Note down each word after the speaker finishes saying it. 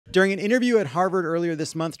During an interview at Harvard earlier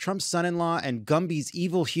this month, Trump's son-in-law and Gumby's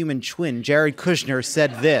evil human twin, Jared Kushner,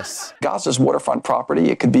 said this. Gaza's waterfront property.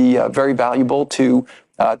 It could be very valuable to,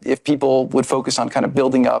 if people would focus on kind of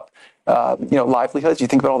building up livelihoods. You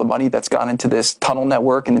think about all the money that's gone into this tunnel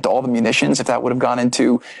network and into all the munitions. If that would have gone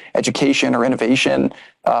into education or innovation,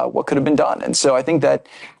 what could have been done? And so I think that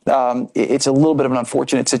it's a little bit of an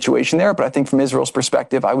unfortunate situation there. But I think from Israel's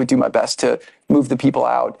perspective, I would do my best to move the people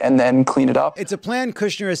out and then clean it up. It's a plan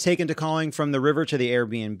Kushner has taken to calling from the river to the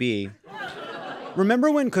Airbnb.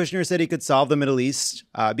 Remember when Kushner said he could solve the Middle East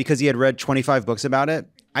because he had read 25 books about it?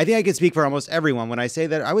 I think I can speak for almost everyone when I say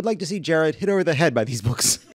that I would like to see Jared hit over the head by these books.